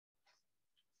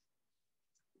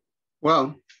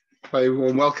Well, very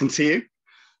warm welcome to you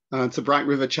to Bright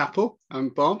River Chapel. I'm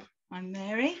Bob. I'm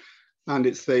Mary. And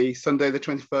it's the Sunday, the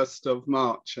 21st of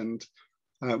March, and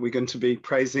we're going to be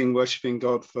praising, worshipping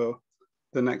God for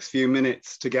the next few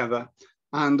minutes together.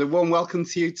 And a warm welcome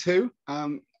to you too,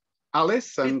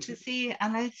 Alice. Good to see you,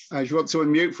 Alice. Do you want to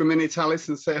unmute for a minute, Alice,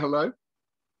 and say hello?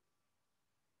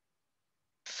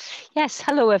 Yes,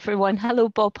 hello everyone. Hello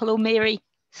Bob, hello Mary.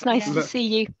 It's nice to see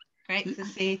you. Great to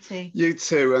see you too. You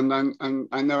too, and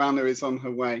I know Anna is on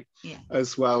her way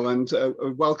as well. And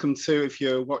welcome too if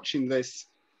you're watching this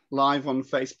live on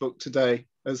Facebook today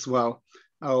as well,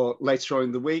 or later on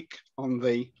in the week on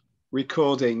the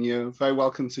recording. You're very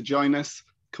welcome to join us.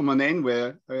 Come on in.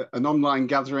 We're an online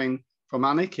gathering from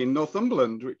Alnwick in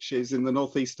Northumberland, which is in the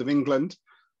northeast of England,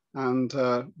 and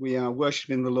we are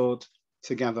worshipping the Lord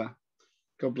together.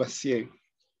 God bless you.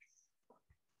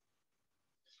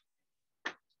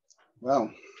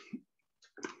 Well,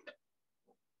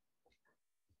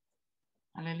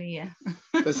 hallelujah.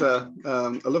 There's a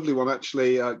lovely one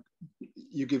actually.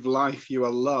 You give life, you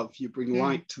are love, you bring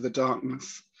light to the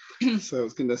darkness. So I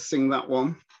was going to sing that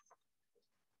one.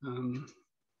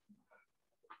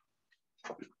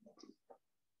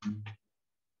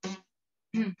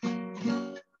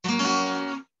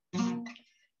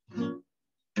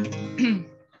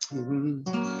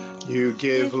 You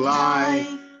give life,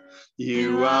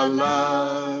 you are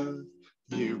love,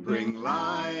 you bring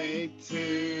light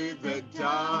to the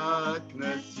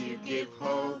darkness, you give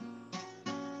hope,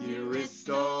 you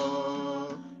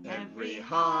restore every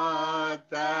heart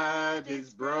that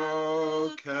is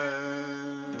broken.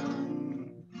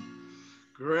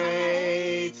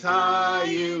 Great are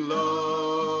you, Lord.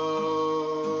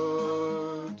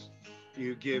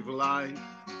 You give life,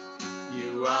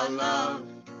 you are love,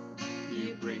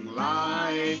 you bring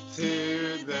light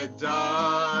to the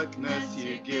darkness,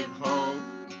 you give hope,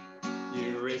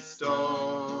 you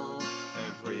restore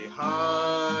every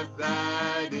heart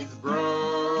that is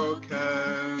broken.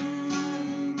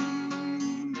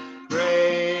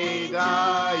 Great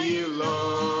are you,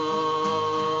 Lord.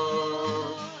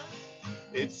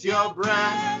 It's your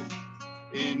breath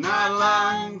in our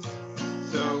lungs,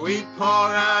 so we pour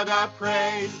out our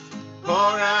praise, pour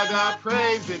out our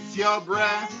praise. It's your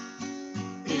breath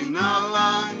in our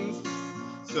lungs,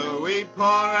 so we pour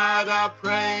out our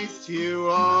praise to you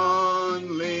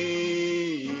only.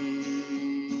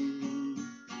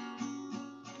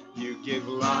 You give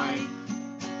life,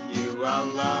 you are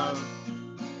love,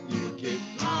 you give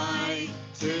light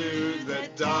to the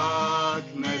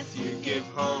darkness, you give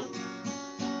hope,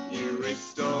 you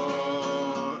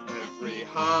restore every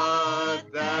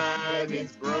heart that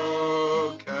is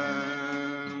broken.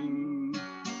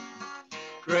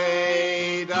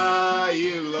 Great are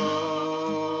you,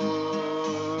 Lord.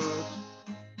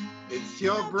 It's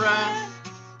your breath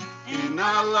in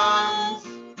our lungs,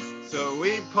 so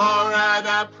we pour out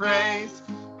our praise,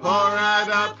 pour out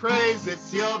our praise.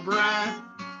 It's your breath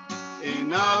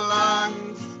in our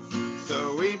lungs,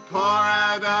 so we pour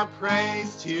out our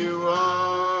praise to you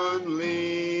only.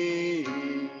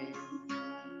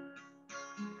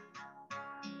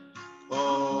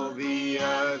 All the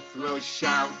earth will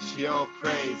shout your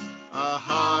praise, our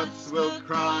hearts will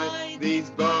cry, these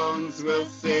bones will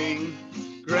sing.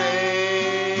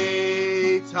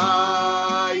 Great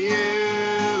are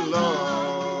you,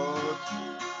 Lord.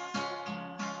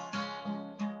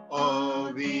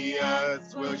 All the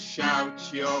earth will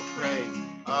shout your praise,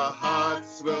 our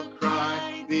hearts will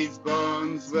cry, these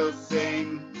bones will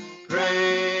sing.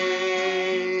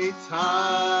 Great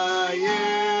are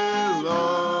you,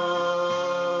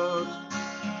 Lord.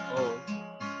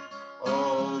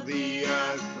 All the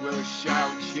earth will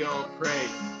shout your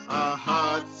praise, our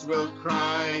hearts will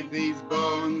cry, these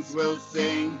bones will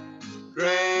sing.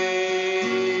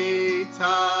 Great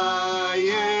are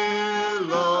you,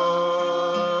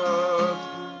 Lord.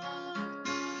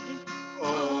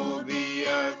 All the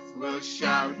earth will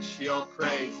shout your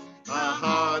praise, our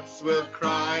hearts will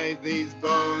cry, these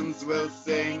bones will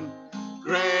sing.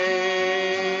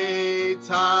 Great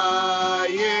are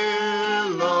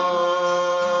you,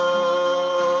 Lord.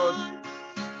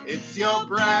 It's your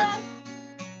breath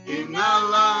in our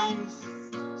lungs,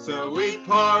 so we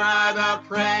pour out our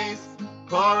praise,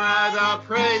 pour out our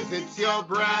praise. It's your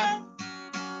breath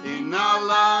in our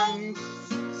lungs,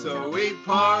 so we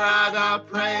pour out our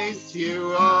praise to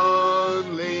you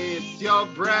only. It's your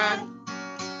breath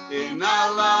in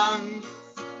our lungs,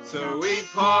 so we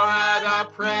pour out our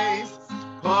praise,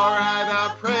 pour out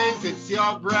our praise. It's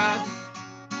your breath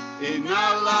in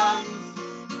our lungs,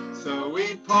 so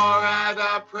we pour out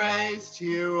our praise to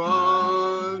you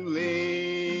only.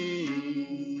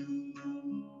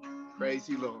 praise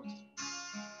you, Lord.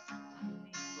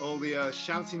 All the earth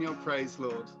shouting your praise,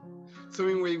 Lord.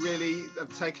 Something we really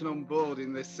have taken on board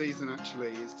in this season,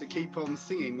 actually, is to keep on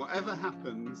singing. Whatever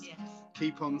happens, Yes.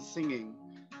 keep on singing.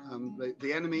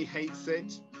 The enemy hates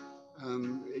it.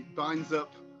 It binds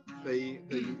up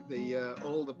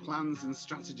all the plans and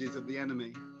strategies of the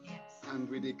enemy. Yes. And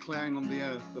we're declaring on the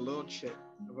earth the lordship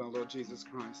of our Lord Jesus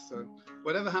Christ. So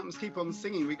whatever happens, keep on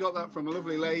singing. We got that from a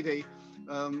lovely lady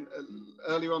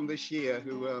earlier on this year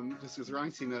who just was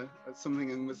writing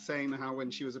something and was saying how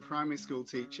when she was a primary school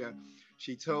teacher,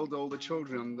 she told all the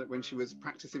children that when she was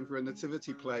practicing for a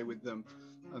nativity play with them,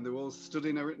 and they were all stood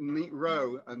in a neat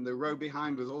row, and the row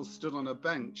behind was all stood on a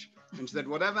bench. And she said,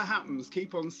 whatever happens,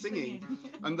 keep on singing.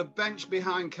 And the bench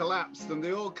behind collapsed, and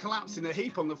they all collapsed in a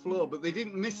heap on the floor, but they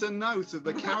didn't miss a note of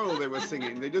the carol they were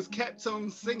singing. They just kept on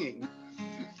singing.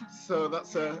 So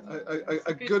that's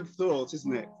a good thought,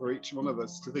 isn't it, for each one of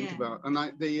us to think about. And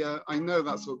I know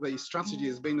that's what the strategy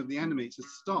has been of the enemy, to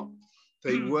stop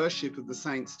the worship of the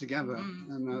saints together.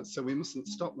 And so we mustn't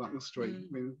stop that, must we?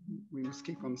 We must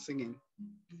keep on singing.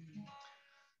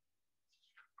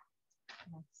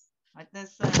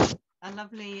 There's a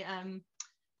lovely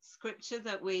scripture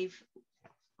that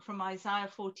from Isaiah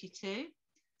 42,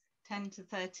 10 to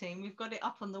 13. We've got it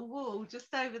up on the wall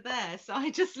just over there. So I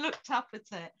just looked up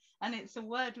at it, and it's a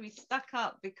word we stuck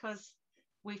up because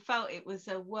we felt it was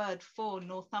a word for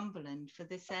Northumberland, for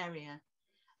this area.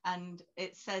 And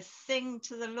it says, sing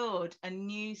to the Lord a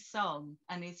new song,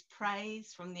 and his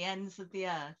praise from the ends of the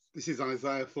earth. This is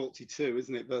Isaiah 42,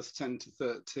 isn't it? Verse 10 to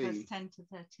 13. Verse 10 to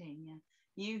 13, yeah.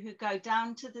 You who go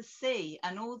down to the sea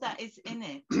and all that is in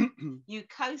it, you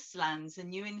coastlands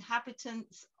and you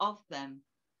inhabitants of them,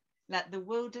 let the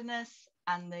wilderness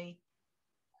and the...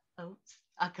 Oh,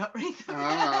 I can't read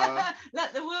that.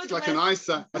 Let the wilderness... It's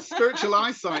like a spiritual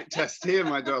eyesight test here,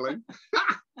 my darling.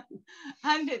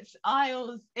 And its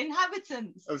isles,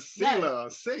 inhabitants of Selah,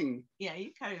 sing. Yeah,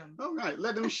 you carry on. All right,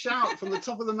 let them shout from the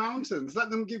top of the mountains. Let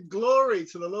them give glory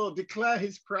to the Lord. Declare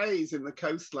his praise in the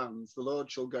coastlands. The Lord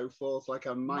shall go forth like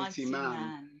a mighty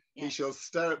man. Yes. He shall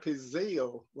stir up his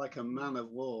zeal like a man of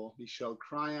war. He shall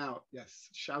cry out, yes,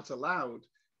 shout aloud.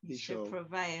 He shall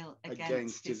prevail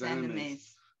against his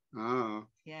enemies. Ah,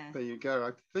 yeah. There you go.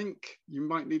 I think you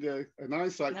might need an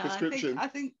eyesight prescription. I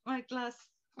think my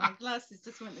glasses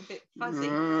just went a bit fuzzy.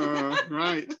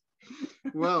 Right.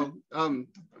 Well,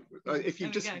 if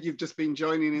you've just been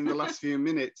joining in the last few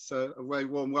minutes, a very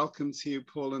warm welcome to you,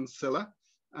 Paul and Scylla,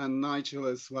 and Nigel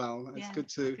as well. It's good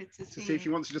to see. If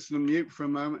you want to just unmute for a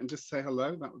moment and just say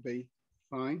hello, that would be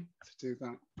fine to do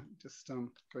that. Just go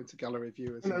into gallery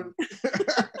view as well.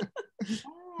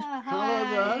 Hi.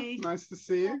 Hello there. Nice to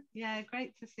see you. Yeah,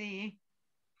 great to see you.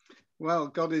 Well,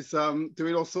 God is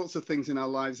doing all sorts of things in our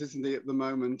lives, isn't he, at the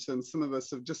moment? And some of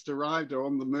us have just arrived or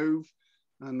on the move.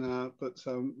 And but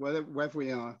wherever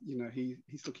we are, you know,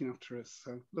 he's looking after us.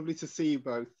 So lovely to see you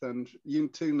both, and you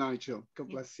too, Nigel. God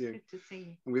bless you. Good to see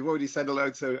you. And we've already said hello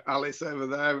to Alice over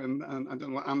there, and I don't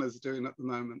know what Anna's doing at the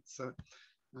moment. So,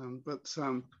 but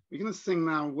we're going to sing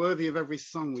now, "Worthy of Every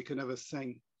Song We Could Ever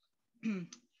Sing."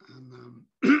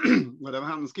 And whatever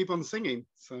happens, keep on singing.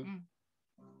 So there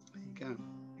you go.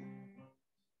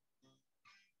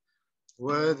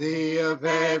 Worthy of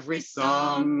every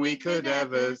song we could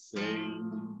ever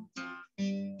sing,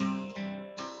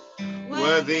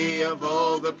 worthy of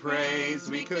all the praise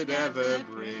we could ever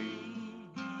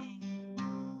bring,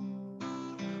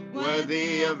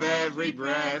 worthy of every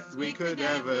breath we could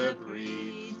ever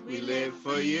breathe. We live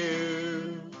for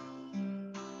you,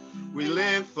 we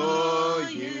live for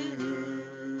you.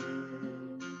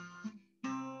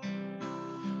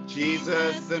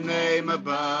 Jesus, the name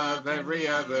above every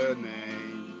other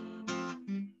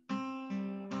name.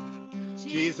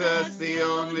 Jesus, the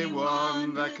only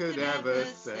one that could ever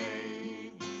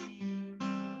save.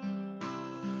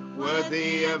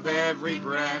 Worthy of every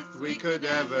breath we could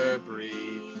ever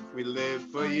breathe. We live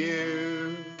for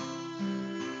you.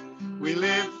 We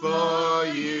live for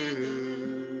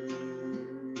you.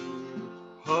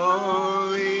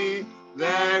 Holy,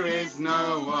 there is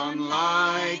no one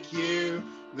like you.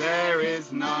 There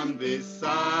is none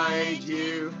beside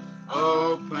you.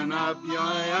 Open up your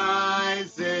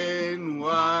eyes in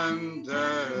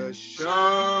wonder.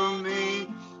 Show me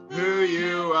who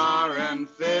you are and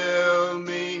fill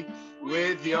me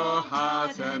with your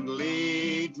heart and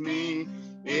lead me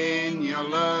in your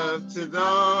love to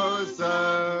those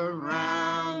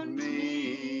around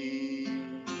me.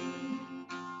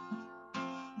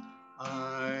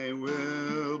 I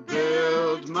will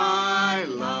build my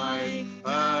life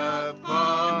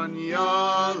upon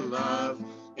your love.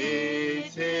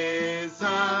 It is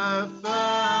a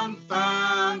firm foundation.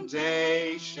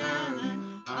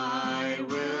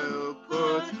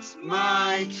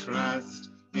 my trust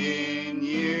in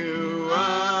you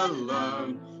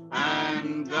alone,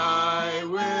 and I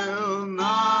will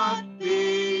not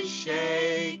be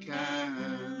shaken.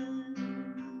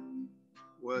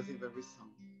 Worthy of every song.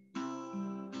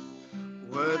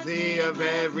 Worthy of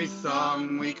every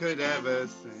song we could ever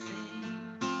sing.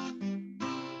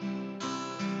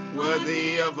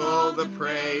 Worthy of all the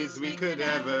praise we could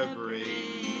ever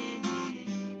breathe.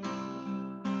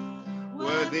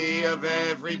 Worthy of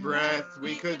every breath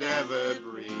we could ever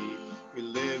breathe. We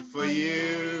live for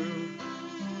you.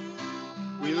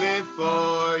 We live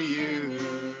for you.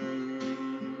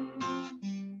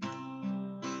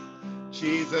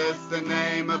 Jesus, the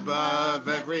name above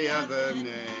every other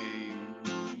name.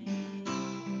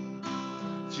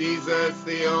 Jesus,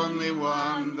 the only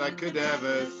one that could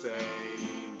ever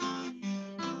save.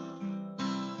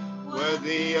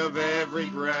 Worthy of every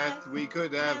breath we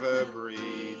could ever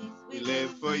breathe. We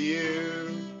live for you.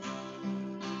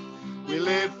 We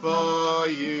live for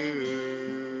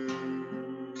you.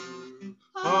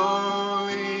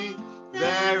 Holy,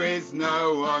 there is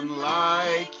no one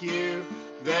like you.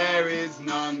 There is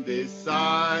none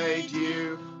beside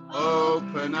you.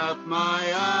 Open up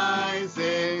my eyes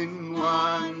in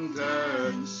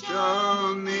wonder and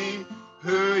show me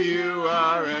who you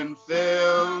are, and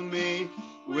fill me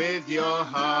with your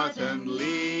heart and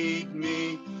lead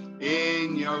me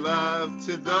in your love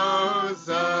to those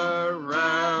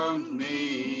around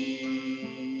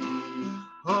me.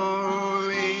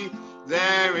 Holy,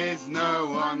 there is no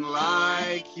one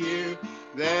like you.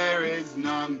 There is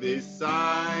none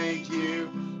beside you.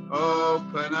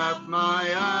 Open up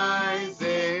my eyes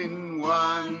in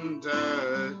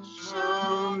wonder.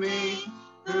 Show me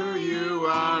who you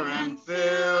are and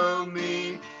fill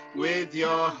me with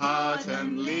your heart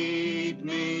and lead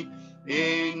me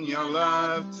in your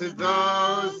love to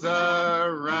those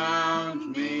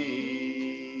around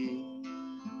me.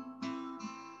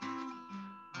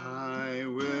 I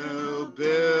will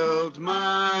build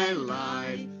my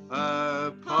life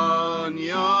upon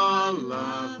your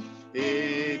love.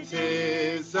 It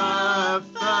is a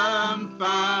firm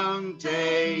foundation.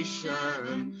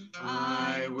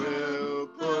 I will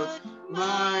put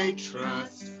my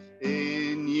trust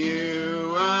in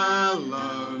you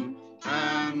alone,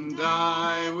 and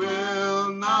I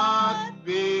will not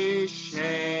be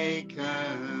shaken.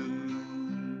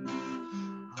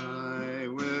 I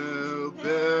will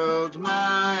build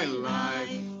my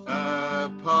life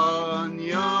upon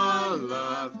your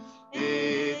love.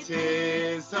 It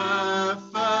is a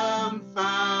firm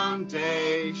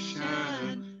foundation.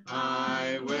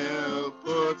 I will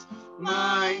put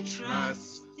my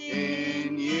trust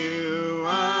in you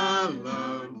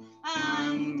alone,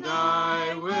 and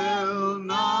I will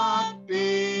not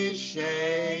be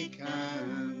shaken.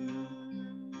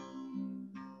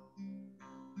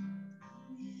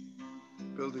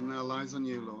 Building our lives on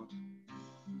you, Lord.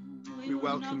 We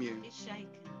welcome you. We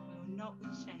will not be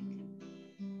shaken.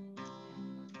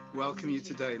 Welcome you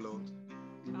today, Lord.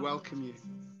 We welcome you.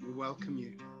 We welcome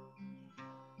you.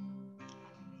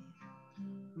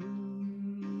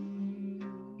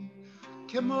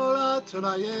 Kemora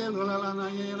tola ye la la na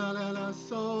ye la la la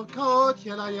so ko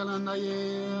ye la na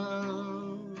ye.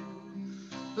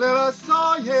 Le la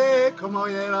so ye como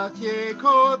ye la tie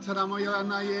ko tara mo ye la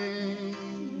na ye.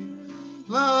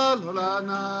 La la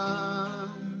na.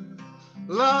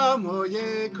 La mo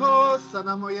ye ko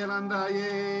sana mo ye la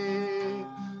ye.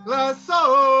 La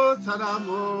so tara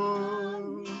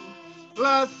mo.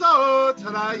 La so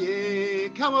tara ye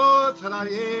kamo tara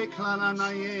ye kala na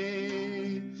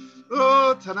ye.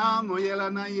 Lo tana moyela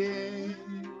na ye,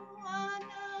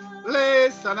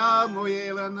 le sana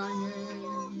moyela na ye,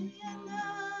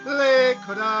 le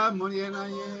kora moyela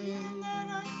ye.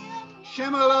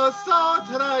 Shemala sa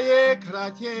tara ye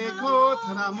kratye ko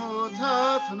tana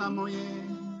mota tana moye.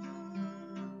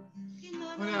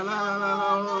 Moya la la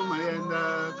la mayenda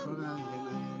kora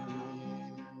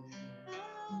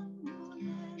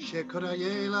ye. Shekora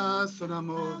ye la sana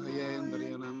mo ye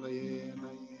ndriyananda ye.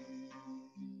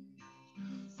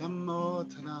 Lamo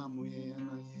tana muye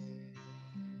na ye,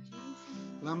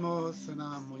 lamo sana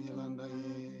muye landa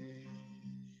ye.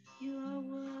 You are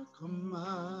worth.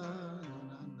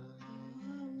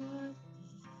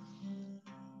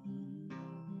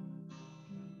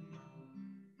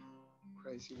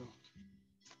 Praise you, Lord.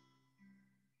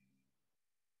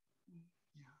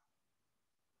 Yeah.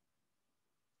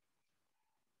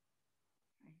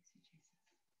 Praise you, Jesus.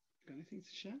 Got anything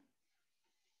to share?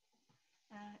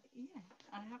 Yeah,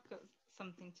 I have got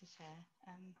something to share.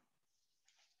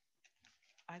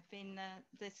 I've been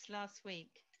this last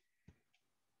week.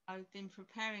 I've been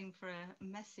preparing for a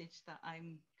message that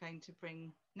I'm going to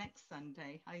bring next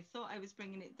Sunday. I thought I was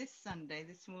bringing it this Sunday,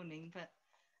 this morning, but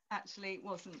actually it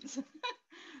wasn't.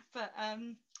 But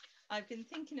I've been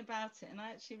thinking about it, and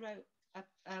I actually wrote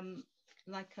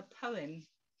like a poem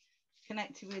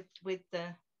connected with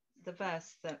the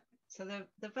verse that. So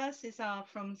the verses are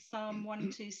from Psalm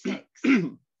 126,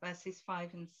 verses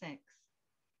 5 and 6,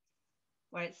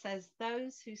 where it says,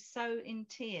 "Those who sow in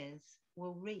tears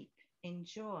will reap in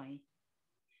joy.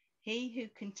 He who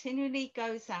continually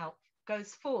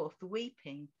goes forth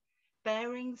weeping,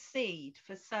 bearing seed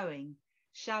for sowing,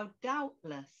 shall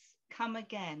doubtless come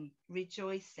again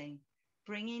rejoicing,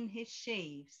 bringing his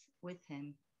sheaves with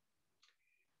him."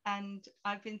 And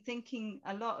I've been thinking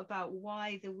a lot about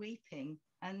why the weeping.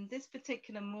 And this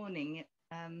particular morning,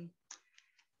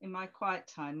 in my quiet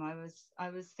time, I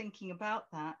was thinking about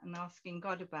that and asking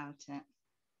God about it.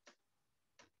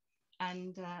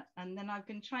 And then I've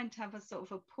been trying to have a sort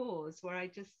of a pause where I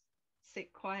just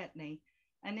sit quietly.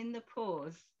 And in the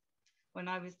pause, when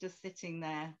I was just sitting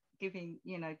there, giving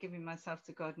myself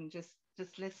to God and just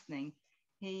listening,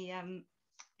 he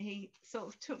sort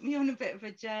of took me on a bit of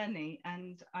a journey,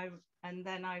 and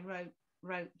then I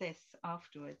wrote this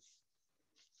afterwards.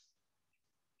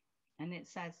 And it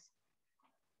says,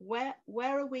 where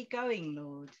are we going,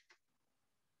 Lord?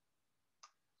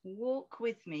 Walk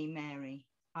with me, Mary.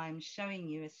 I'm showing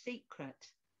you a secret.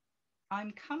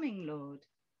 I'm coming, Lord.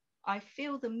 I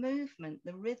feel the movement,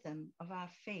 the rhythm of our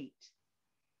feet.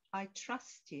 I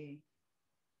trust you.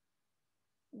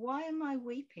 Why am I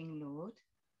weeping, Lord?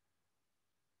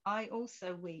 I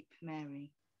also weep,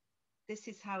 Mary. This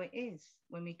is how it is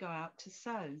when we go out to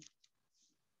sow.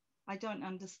 I don't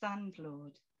understand,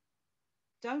 Lord.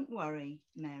 Don't worry,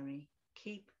 Mary.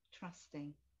 Keep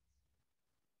trusting.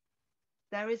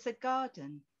 There is a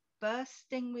garden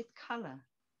bursting with colour,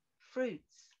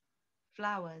 fruits,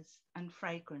 flowers, and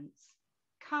fragrance.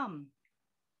 Come,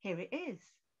 here it is.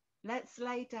 Let's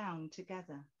lay down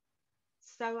together.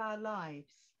 Sow our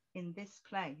lives in this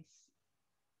place.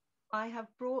 I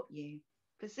have brought you,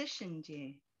 positioned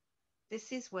you.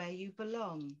 This is where you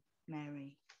belong,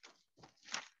 Mary.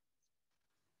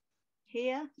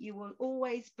 Here you will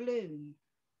always bloom.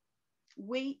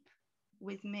 Weep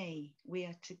with me. We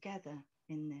are together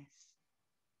in this.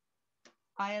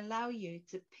 I allow you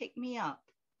to pick me up.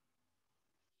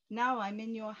 Now I'm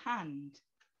in your hand.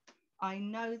 I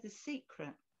know the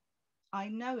secret. I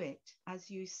know it as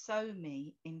you sow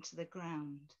me into the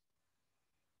ground.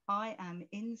 I am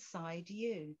inside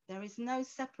you. There is no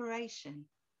separation,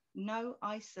 no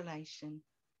isolation,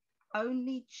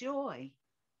 only joy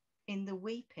in the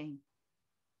weeping,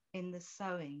 in the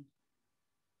sowing.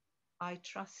 I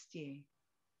trust you.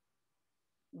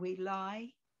 We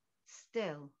lie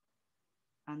still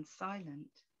and silent.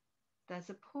 There's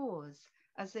a pause,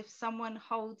 as if someone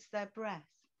holds their breath.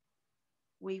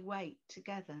 We wait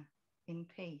together in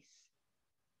peace.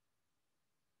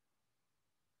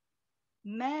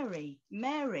 Mary,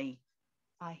 Mary,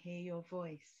 I hear your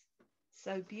voice.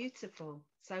 So beautiful,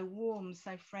 so warm,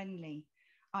 so friendly.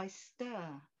 I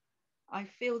stir. I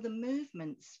feel the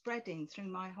movement spreading through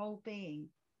my whole being.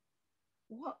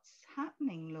 What's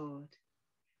happening, Lord?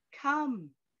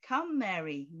 Come, come,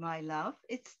 Mary, my love.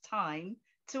 It's time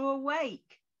to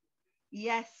awake.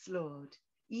 Yes, Lord.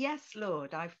 Yes,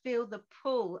 Lord. I feel the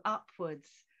pull upwards.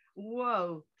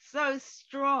 Whoa, so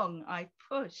strong. I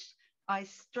push, I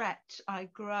stretch, I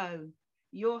grow.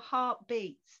 Your heart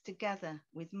beats together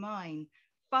with mine.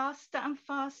 Faster and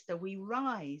faster we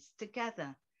rise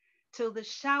together till the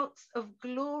shouts of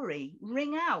glory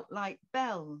ring out like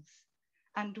bells,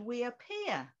 and we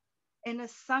appear in a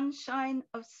sunshine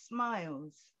of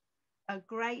smiles, a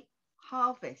great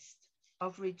harvest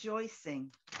of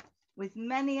rejoicing. With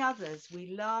many others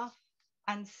we laugh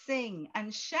and sing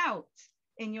and shout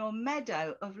in your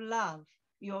meadow of love,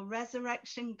 your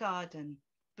resurrection garden,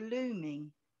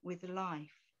 blooming with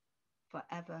life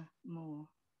forevermore.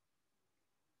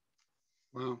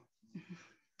 Wow.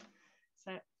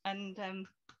 So, and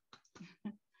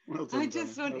Well done, I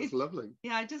just Donna. wanted, That's lovely.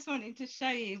 yeah, I just wanted to show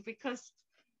you, because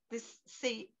this,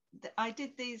 see, I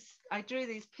drew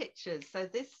these pictures. So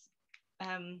this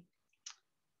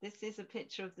is a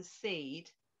picture of the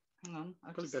seed. Hang on,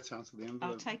 Probably better out of the envelope.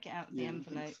 I'll take it out of the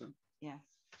envelope. So. Yeah,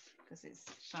 because it's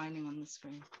shining on the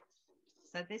screen.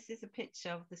 So this is a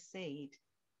picture of the seed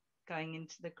going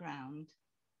into the ground,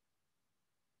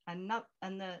 and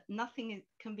nothing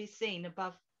can be seen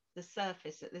above the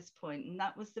surface at this point. And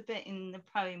that was the bit in the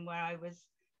poem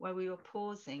where we were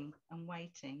pausing and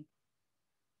waiting.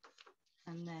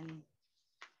 And then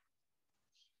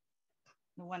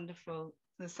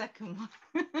the second one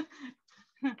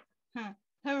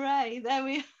Hooray, there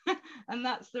we are. And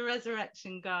that's the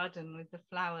resurrection garden with the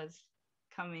flowers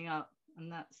coming up,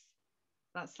 and that's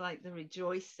like the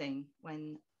rejoicing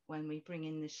when we bring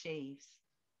in the sheaves.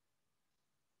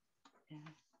 Yeah.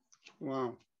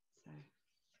 Wow. So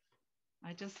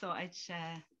I just thought I'd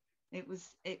share.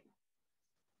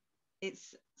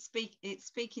 It's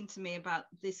speaking to me about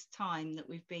this time that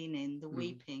we've been in, the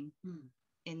weeping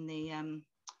in the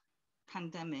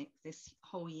pandemic this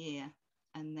whole year,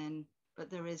 and then but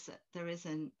there is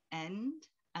an end,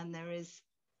 and there is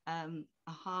a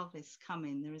harvest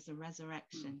coming. There is a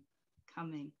resurrection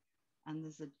coming, and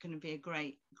there's going to be a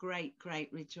great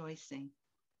rejoicing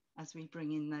as we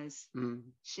bring in those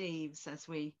sheaves, as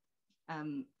we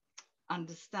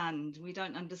understand. We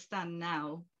don't understand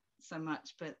now so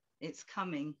much, but it's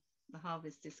coming. The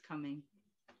harvest is coming.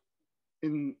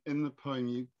 In the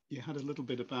poem, you had a little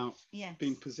bit about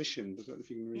being positioned. I don't know if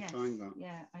you can refine that.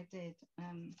 Yeah, I did.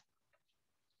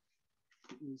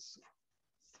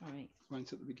 Sorry.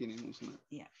 Right at the beginning, wasn't it?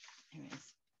 Yeah, here it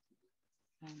is.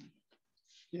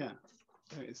 Yeah,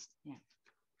 there it is. Yeah.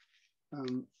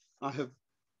 I have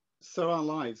sow our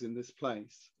lives in this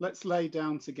place. Let's lay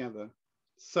down together.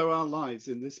 Sow our lives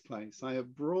in this place. I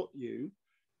have brought you,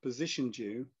 positioned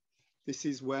you. This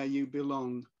is where you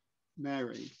belong,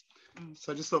 Mary.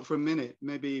 So I just thought for a minute,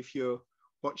 maybe if you're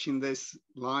watching this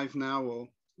live now, or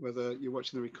whether you're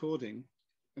watching the recording,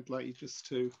 I'd like you just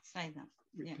to say that.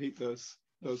 Repeat those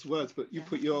words, but you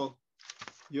put your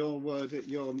word,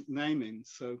 your name in.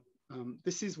 So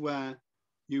this is where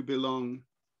you belong,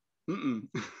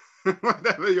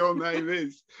 whatever your name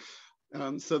is.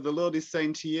 So the Lord is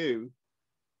saying to you,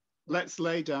 let's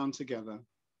lay down together.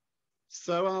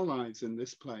 Sow our lives in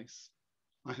this place.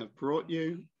 I have brought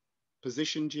you,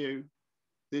 positioned you.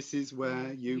 This is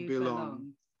where you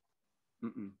belong.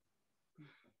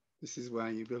 This is where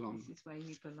you belong. This is where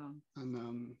you belong.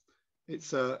 And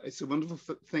it's a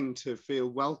wonderful thing to feel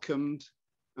welcomed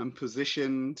and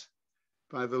positioned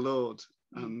by the Lord.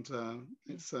 And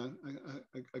it's a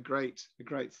great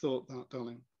thought, that,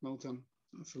 darling. Well done.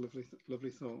 That's a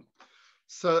lovely thought.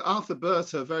 So Arthur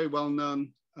Burt, a very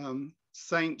well-known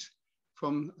saint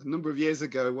from a number of years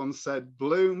ago, once said,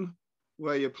 "Bloom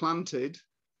where you're planted,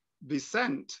 be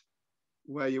sent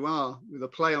where you are," with a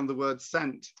play on the word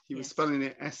scent. He was spelling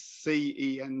it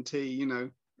SCENT,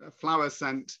 a flower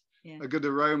scent, a good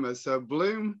aroma. So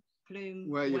bloom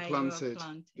where you're planted,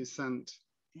 be sent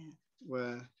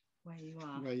where you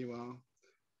are.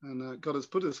 And God has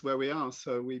put us where we are,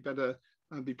 so we better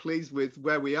be pleased with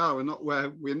where we are and not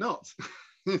where we're not.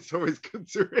 It's always good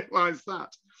to realize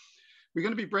that. We're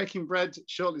going to be breaking bread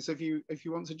shortly, so if you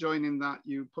want to join in that,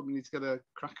 you probably need to get a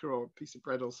cracker or a piece of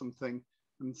bread or something,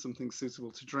 and something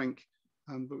suitable to drink.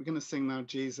 But we're going to sing now,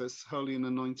 Jesus, Holy and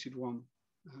Anointed One.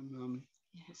 And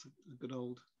it's a good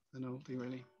an oldie,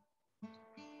 really.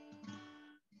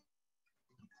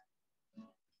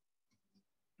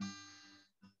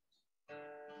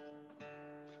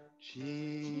 Jesus,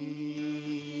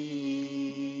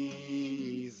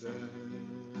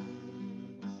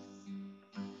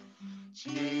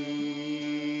 Jesus,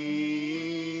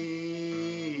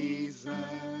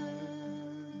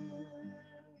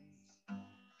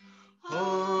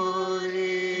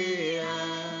 Holy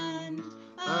and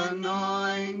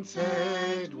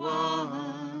Anointed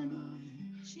One,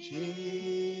 Jesus,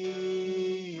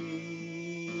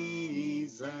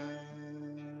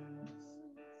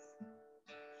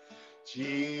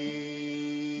 Jesus,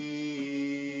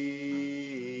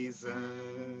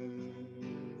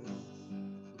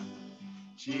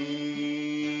 Jesus,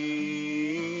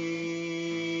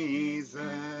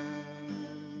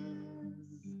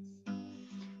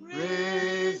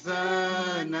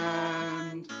 risen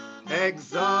and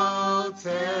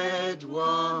exalted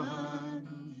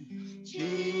One, Jesus,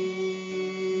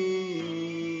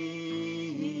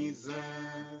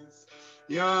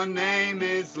 your name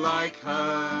is like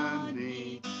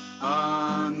honey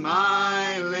on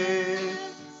my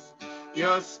lips,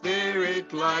 your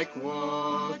spirit like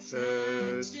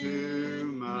water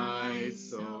to my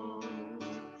soul.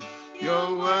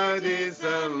 Your word is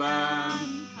a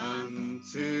lamp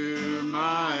unto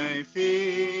my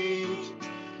feet.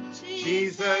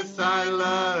 Jesus, I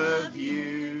love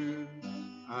you.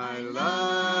 I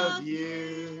love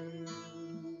you.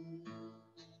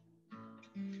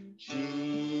 Jesus,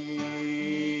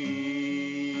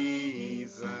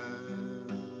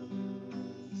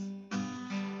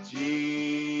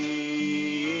 Jesus,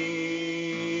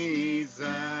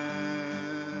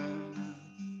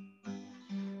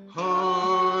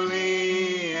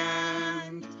 Holy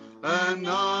and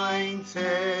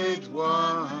Anointed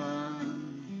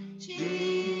One, Jesus,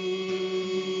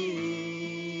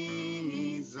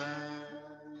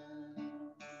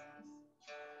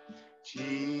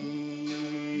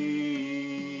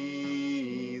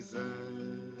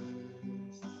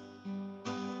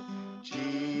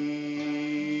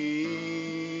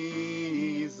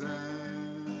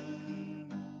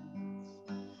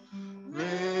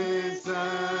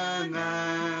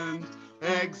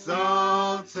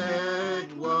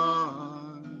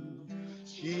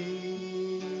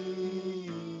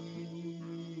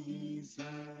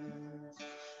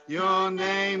 Your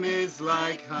name is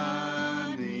like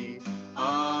honey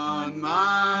on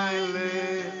my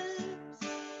lips.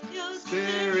 Your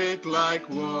spirit like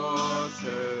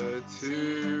water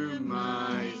to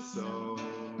my soul.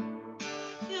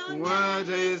 Your word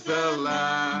is a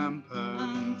lamp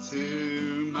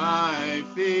unto my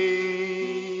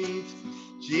feet.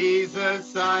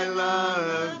 Jesus, I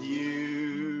love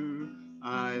you.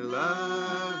 I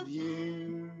love you.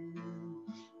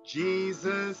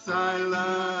 Jesus, I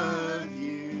love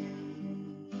you.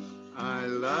 I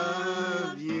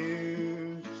love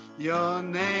you. Your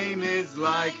name is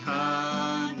like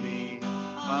honey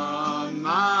on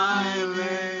my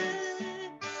lips.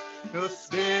 Your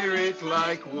spirit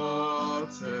like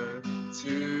water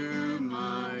to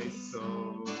my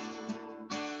soul.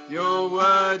 Your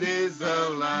word is a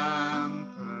lamp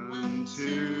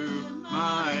unto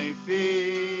my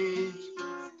feet.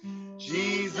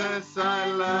 Jesus,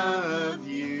 I love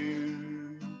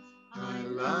you. I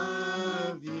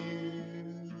love you.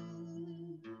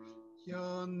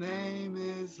 Your name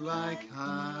is like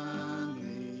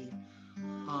honey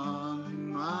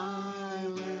on my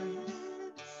lips.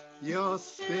 Your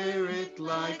spirit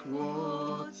like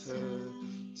water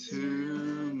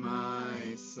to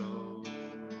my soul.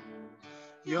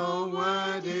 Your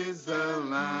word is a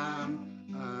lamp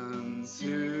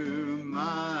unto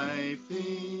my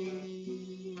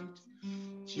feet.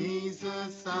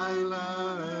 Jesus, I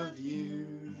love you.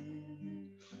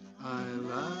 I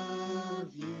love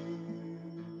you.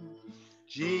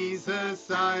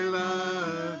 Jesus, I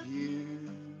love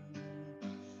you.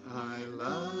 I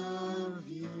love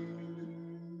you.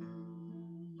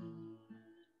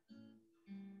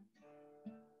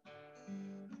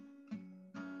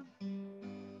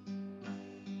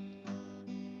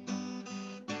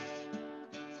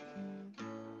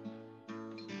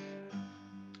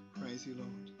 Praise you, Lord.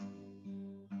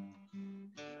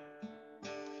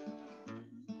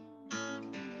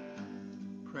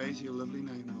 Praise your lovely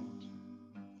name, Lord.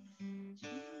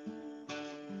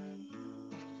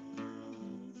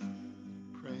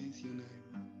 Praise your name.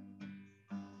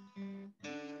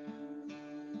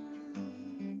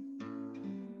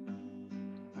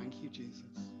 Thank you, Jesus.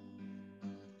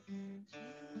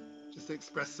 Just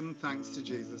express some thanks to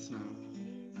Jesus now.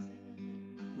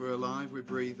 We're alive, we're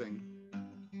breathing.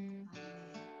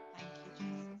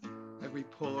 Every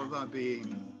pore of our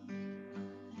being,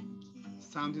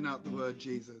 sounding out the word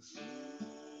Jesus.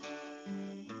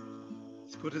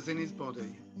 He's put us in his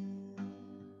body.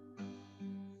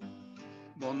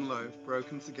 One loaf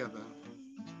broken together,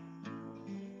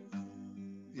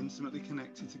 intimately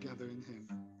connected together in him.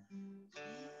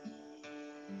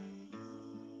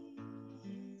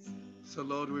 So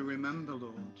Lord, we remember,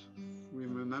 Lord. We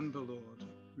remember, Lord.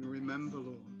 We remember,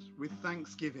 Lord. With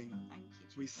thanksgiving,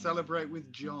 we celebrate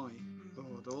with joy,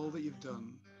 Lord, all that you've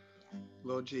done.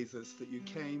 Lord Jesus, that you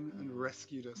came and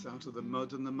rescued us out of the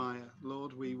mud and the mire.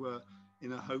 Lord, we were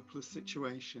in a hopeless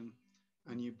situation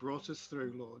and you brought us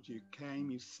through, Lord. You came,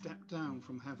 you stepped down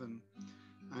from heaven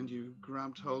and you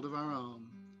grabbed hold of our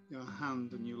arm, your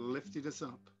hand, and you lifted us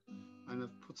up and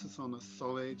have put us on a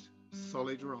solid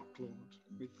rock, Lord.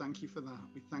 We thank you for that.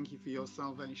 We thank you for your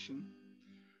salvation.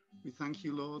 We thank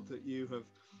you, Lord, that you have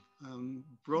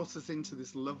brought us into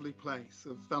this lovely place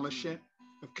of fellowship,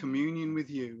 of communion with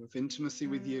you, of intimacy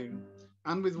with you,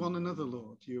 and with one another,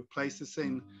 Lord. You have placed us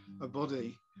in a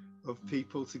body of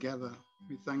people together.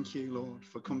 We thank you, Lord,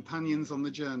 for companions on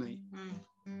the journey.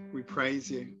 We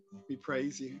praise you. We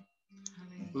praise you.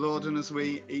 Lord, and as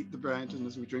we eat the bread and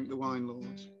as we drink the wine,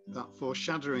 Lord, that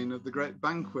foreshadowing of the great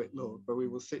banquet, Lord, where we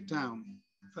will sit down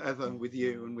forever with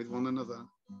you and with one another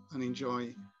and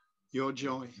enjoy your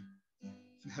joy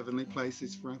in heavenly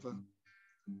places forever.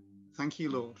 Thank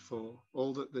you, Lord, for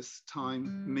all that this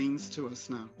time means to us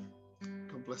now.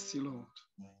 God bless you, Lord.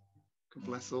 God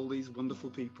bless all these wonderful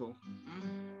people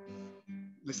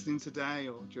listening today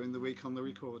or during the week on the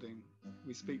recording.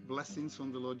 We speak blessings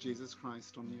from the Lord Jesus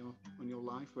Christ on your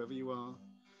life, wherever you are,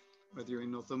 whether you're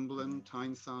in Northumberland,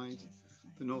 Tyneside,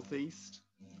 the Northeast,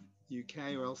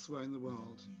 UK, or elsewhere in the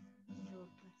world.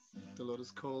 The Lord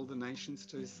has called the nations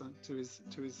to his heart,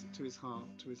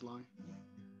 to his life.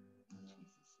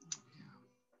 Yeah.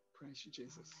 Praise you,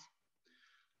 Jesus.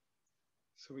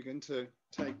 So we're going to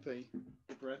take the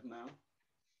bread now.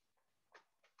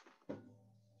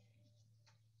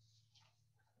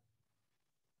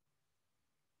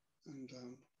 And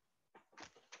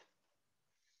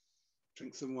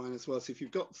drink some wine as well. So if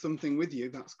you've got something with you,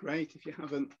 that's great. If you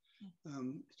haven't,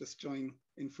 just join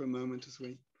in for a moment as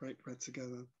we break bread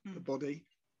together. The body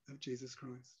of Jesus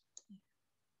Christ.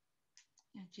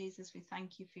 Yeah, Jesus, we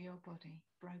thank you for your body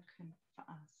broken for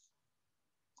us.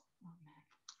 Amen.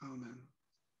 Amen.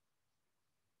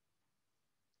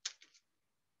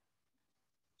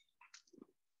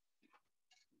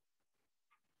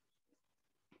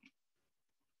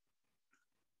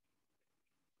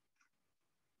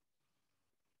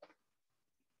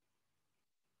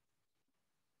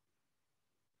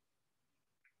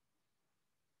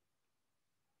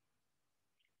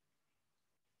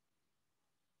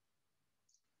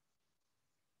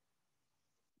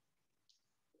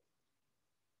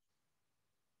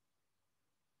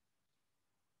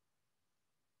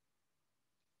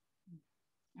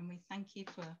 And we thank you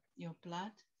for your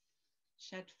blood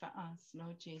shed for us,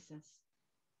 Lord Jesus,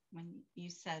 when you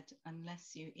said,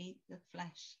 unless you eat the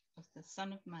flesh of the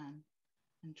Son of Man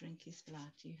and drink his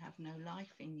blood, you have no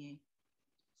life in you.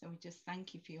 So we just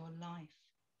thank you for your life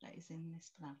that is in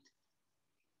this blood.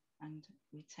 And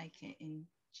we take it in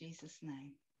Jesus'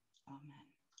 name.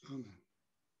 Amen. Amen.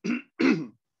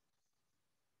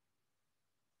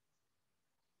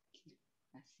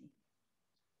 Bless you.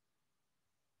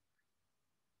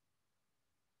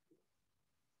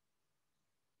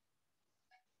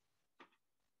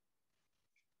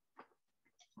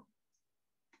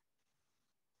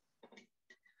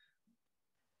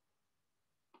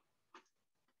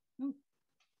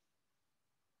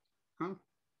 Huh?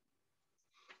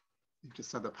 You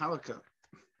just had a power cut.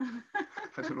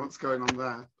 I don't know what's going on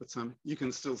there, but you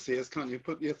can still see us, can't you?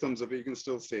 Put your thumbs up, but you can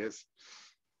still see us.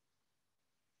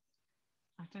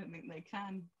 I don't think they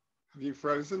can. Have you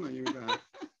frozen? Are you there?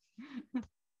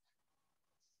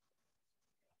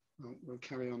 Well, we'll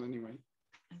carry on anyway.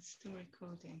 It's still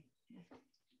recording. Yeah.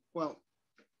 Well,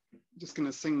 just going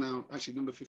to sing now, actually number 15.